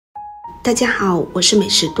大家好，我是美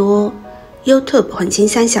食多 YouTube 黄金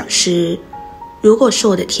3小时。如果是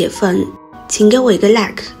我的铁粉，请给我一个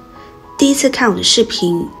like。第一次看我的视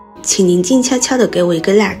频，请您静悄悄地给我一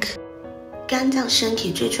个 like。肝脏身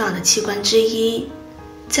体最重要的器官之一，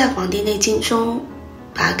在《黄帝内经》中，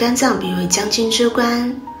把肝脏比为将军之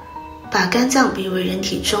官，把肝脏比为人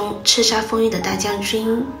体中叱咤风云的大将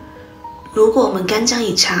军。如果我们肝脏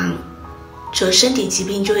异常，则身体疾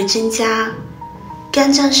病就会增加。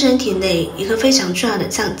肝脏是人体内一个非常重要的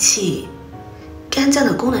脏器，肝脏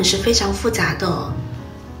的功能是非常复杂的，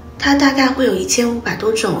它大概会有1500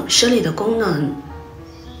多种生理的功能。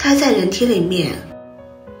它在人体里面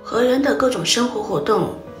和人的各种生活活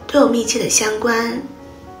动都有密切的相关，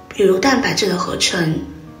比如蛋白质的合成、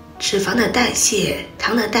脂肪的代谢、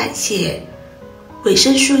糖的代谢、维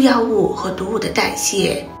生素药物和毒物的代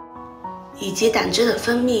谢，以及胆汁的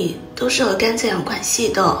分泌，都是和肝脏有关系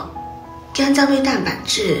的。肝脏对蛋白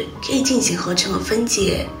质可以进行合成和分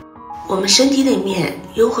解。我们身体里面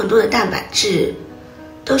有很多的蛋白质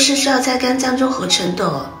都是需要在肝脏中合成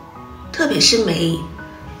的，特别是酶，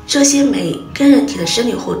这些酶跟人体的生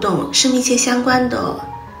理活动是密切相关的。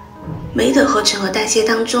酶的合成和代谢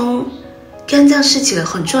当中，肝脏是起了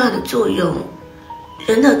很重要的作用。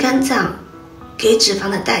人的肝脏给脂肪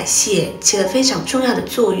的代谢起了非常重要的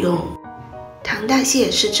作用，糖代谢也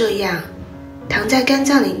是这样。糖在肝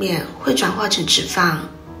脏里面会转化成脂肪，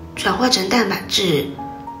转化成蛋白质，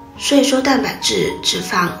所以说蛋白质、脂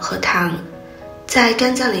肪和糖在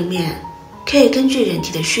肝脏里面可以根据人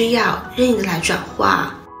体的需要任意的来转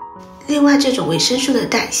化。另外，这种维生素的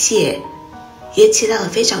代谢也起到了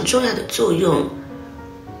非常重要的作用。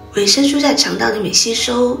维生素在肠道里面吸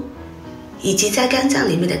收，以及在肝脏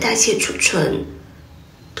里面的代谢储存，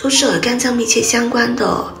都是和肝脏密切相关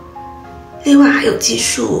的。另外还有激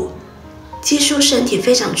素，激素是人体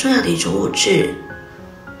非常重要的一种物质，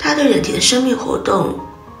它对人体的生命活动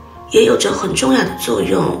也有着很重要的作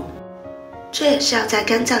用，这也是要在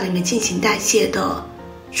肝脏里面进行代谢的。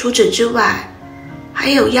除此之外，还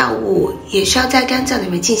有药物也需要在肝脏里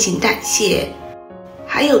面进行代谢，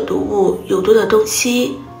还有毒物，有毒的东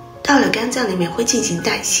西到了肝脏里面会进行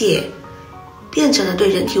代谢，变成了对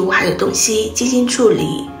人体无害的东西进行处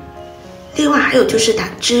理。另外还有就是胆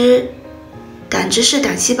汁，胆汁是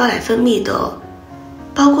胆细胞来分泌的，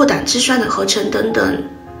包括胆汁酸的合成等等，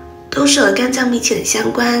都是和肝脏密切的相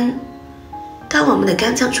关。当我们的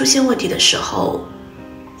肝脏出现问题的时候，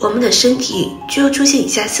我们的身体就会出现以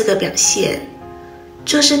下4个表现，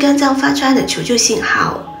这是肝脏发出来的求救信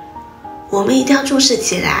号，我们一定要重视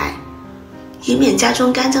起来，以免加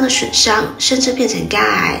重肝脏的损伤，甚至变成肝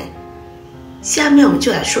癌。下面我们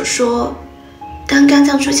就来说说，当肝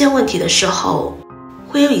脏出现问题的时候，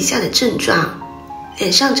会有以下的症状。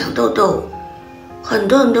脸上长痘痘，很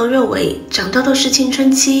多人都认为长痘痘是青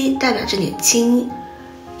春期，代表着年轻，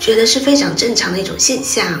觉得是非常正常的一种现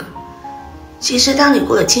象。其实当你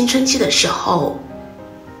过了青春期的时候，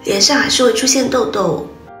脸上还是会出现痘痘，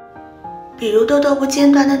比如痘痘不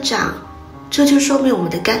间断的长，这就说明我们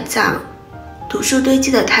的肝脏毒素堆积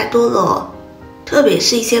的太多了，特别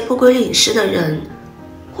是一些不规律饮食的人，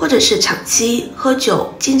或者是长期喝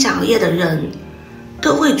酒、经常熬夜的人，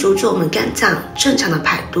都会阻止我们肝脏正常的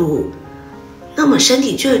排毒，那么身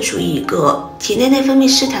体就会处于一个体内内分泌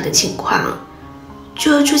失调的情况，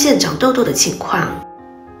就会出现长痘痘的情况。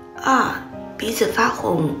2. 鼻子发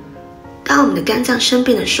红，当我们的肝脏生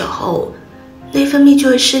病的时候，内分泌就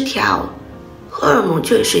会失调，荷尔蒙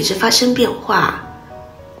就会随之发生变化，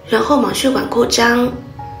然后毛血管扩张，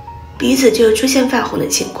鼻子就会出现发红的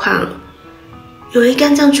情况。由于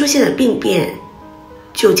肝脏出现了病变，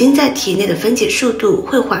酒精在体内的分解速度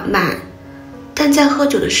会缓慢，但在喝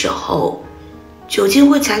酒的时候，酒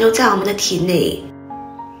精会残留在我们的体内，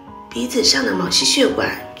鼻子上的毛细血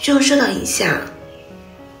管就会受到影响，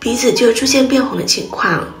鼻子就会出现变红的情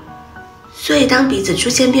况。所以当鼻子出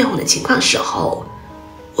现变红的情况时候，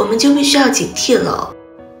我们就必须要警惕了。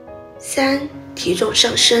3. 体重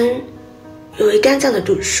上升，由于肝脏的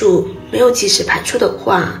毒素没有及时排出的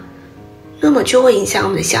话，那么就会影响我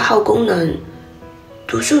们的消耗功能，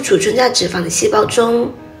毒素储存在脂肪的细胞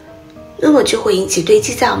中，那么就会引起堆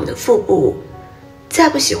积在我们的腹部。再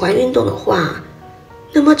不喜欢运动的话，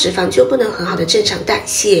那么脂肪就不能很好的正常代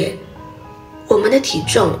谢，我们的体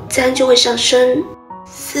重自然就会上升。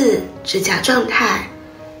4. 指甲状态，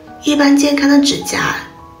一般健康的指甲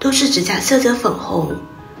都是指甲色泽粉红，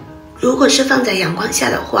如果是放在阳光下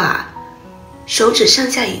的话，手指上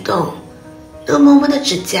下移动，那么我们的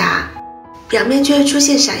指甲表面就会出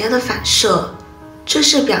现闪耀的反射，这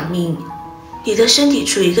是表明你的身体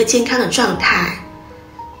处于一个健康的状态，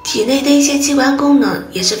体内的一些器官功能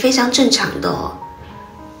也是非常正常的。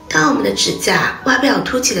当我们的指甲外表有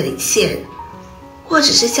凸起的鳞线，或者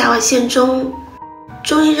是下外线中，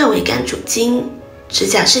中医认为肝主筋，指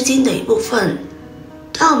甲是筋的一部分。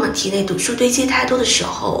当我们体内毒素堆积太多的时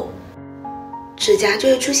候，指甲就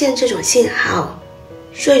会出现这种信号，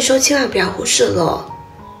所以说千万不要忽视了。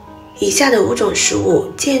以下的5种食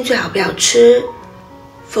物建议最好不要吃，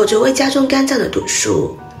否则会加重肝脏的毒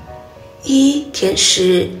素。1. 甜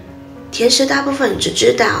食。甜食大部分人只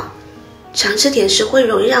知道常吃甜食会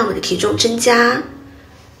容易让我们的体重增加，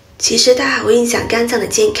其实它还会影响肝脏的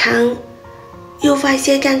健康，诱发一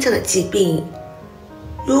些肝脏的疾病。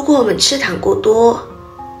如果我们吃糖过多，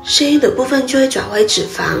剩余的部分就会转为脂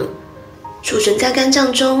肪，储存在肝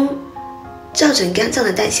脏中，造成肝脏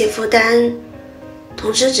的代谢负担，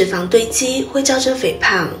同时脂肪堆积会造成肥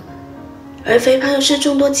胖，而肥胖又是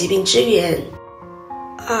众多疾病之源。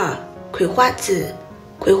2. 葵花籽。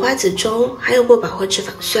葵花籽中含有不饱和脂肪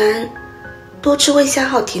酸，多吃会消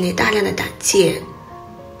耗体内大量的胆碱，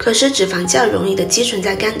可是脂肪较容易的积存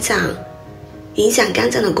在肝脏，影响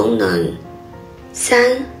肝脏的功能。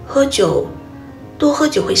3. 喝酒。多喝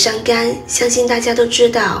酒会伤肝，相信大家都知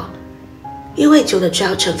道，因为酒的主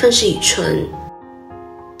要成分是乙醇，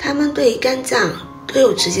它们对于肝脏都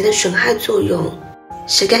有直接的损害作用，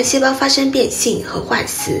使肝细胞发生变性和坏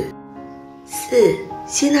死。4.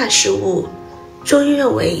 辛辣食物。中医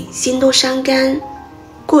认为辛多伤肝，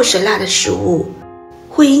过食辣的食物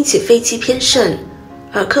会引起肺气偏盛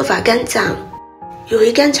而克伐肝脏。由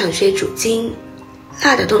于肝肠水主筋，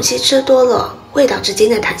辣的东西吃多了会导致筋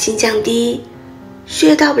的弹性降低，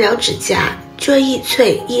血到不了指甲就会易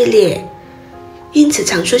脆易裂，因此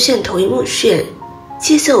常出现头晕目眩、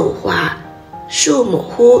气色无华、视物模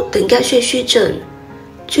糊等肝血虚症，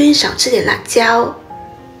就应少吃点辣椒。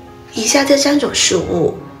以下这3种食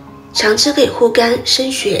物常吃可以护肝生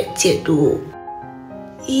血解毒。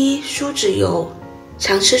1. 酥脂油。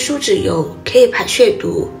常吃酥脂油可以排血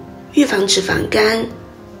毒，预防脂肪肝。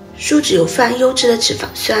酥脂油富含优质的脂肪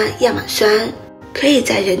酸亚麻酸，可以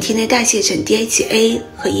在人体内代谢成 DHA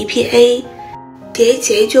和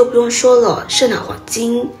EPA。DHA 就不用说了，是脑黄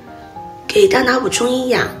金，给大脑补充营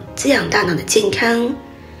养，滋养大脑的健康。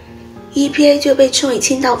EPA 就被称为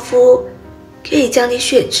清道夫，可以降低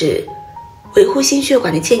血脂，维护心血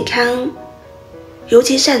管的健康，尤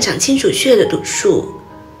其擅长清除血的毒素，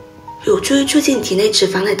有助于促进体内脂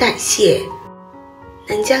肪的代谢，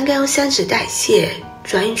能将甘油三酯代谢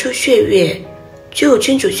转运出血液，具有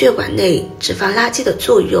清除血管内脂肪垃圾的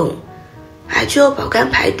作用，还具有保肝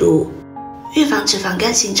排毒、预防脂肪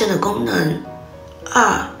肝形成的功能。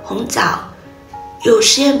2. 红枣。有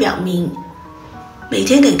实验表明，每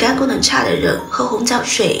天给肝功能差的人喝红枣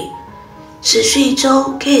水，持续1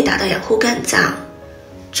周可以达到养护肝脏、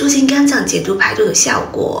促进肝脏解毒排毒的效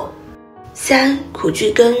果。3. 苦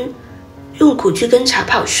苣根。用苦苣根茶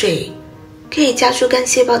泡水，可以加速肝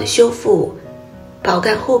细胞的修复，保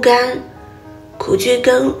肝护肝。苦苣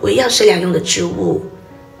根为药食两用的植物，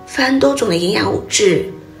富含多种的营养物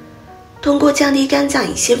质，通过降低肝脏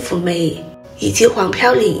乙酰辅酶以及黄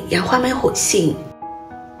嘌呤氧化酶活性，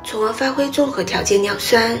从而发挥综合调节尿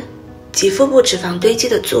酸及腹部脂肪堆积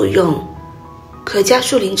的作用，可加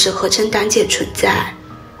速磷脂合成胆碱存在，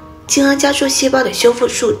进而加速细胞的修复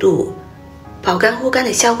速度，保肝护肝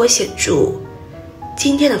的效果显著。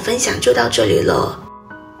今天的分享就到这里了。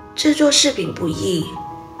制作视频不易，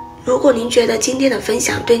如果您觉得今天的分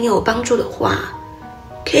享对你有帮助的话，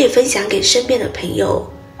可以分享给身边的朋友，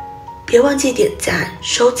别忘记点赞、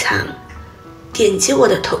收藏，点击我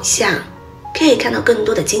的头像，可以看到更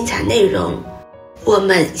多的精彩内容。我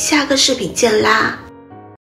们下个视频见啦！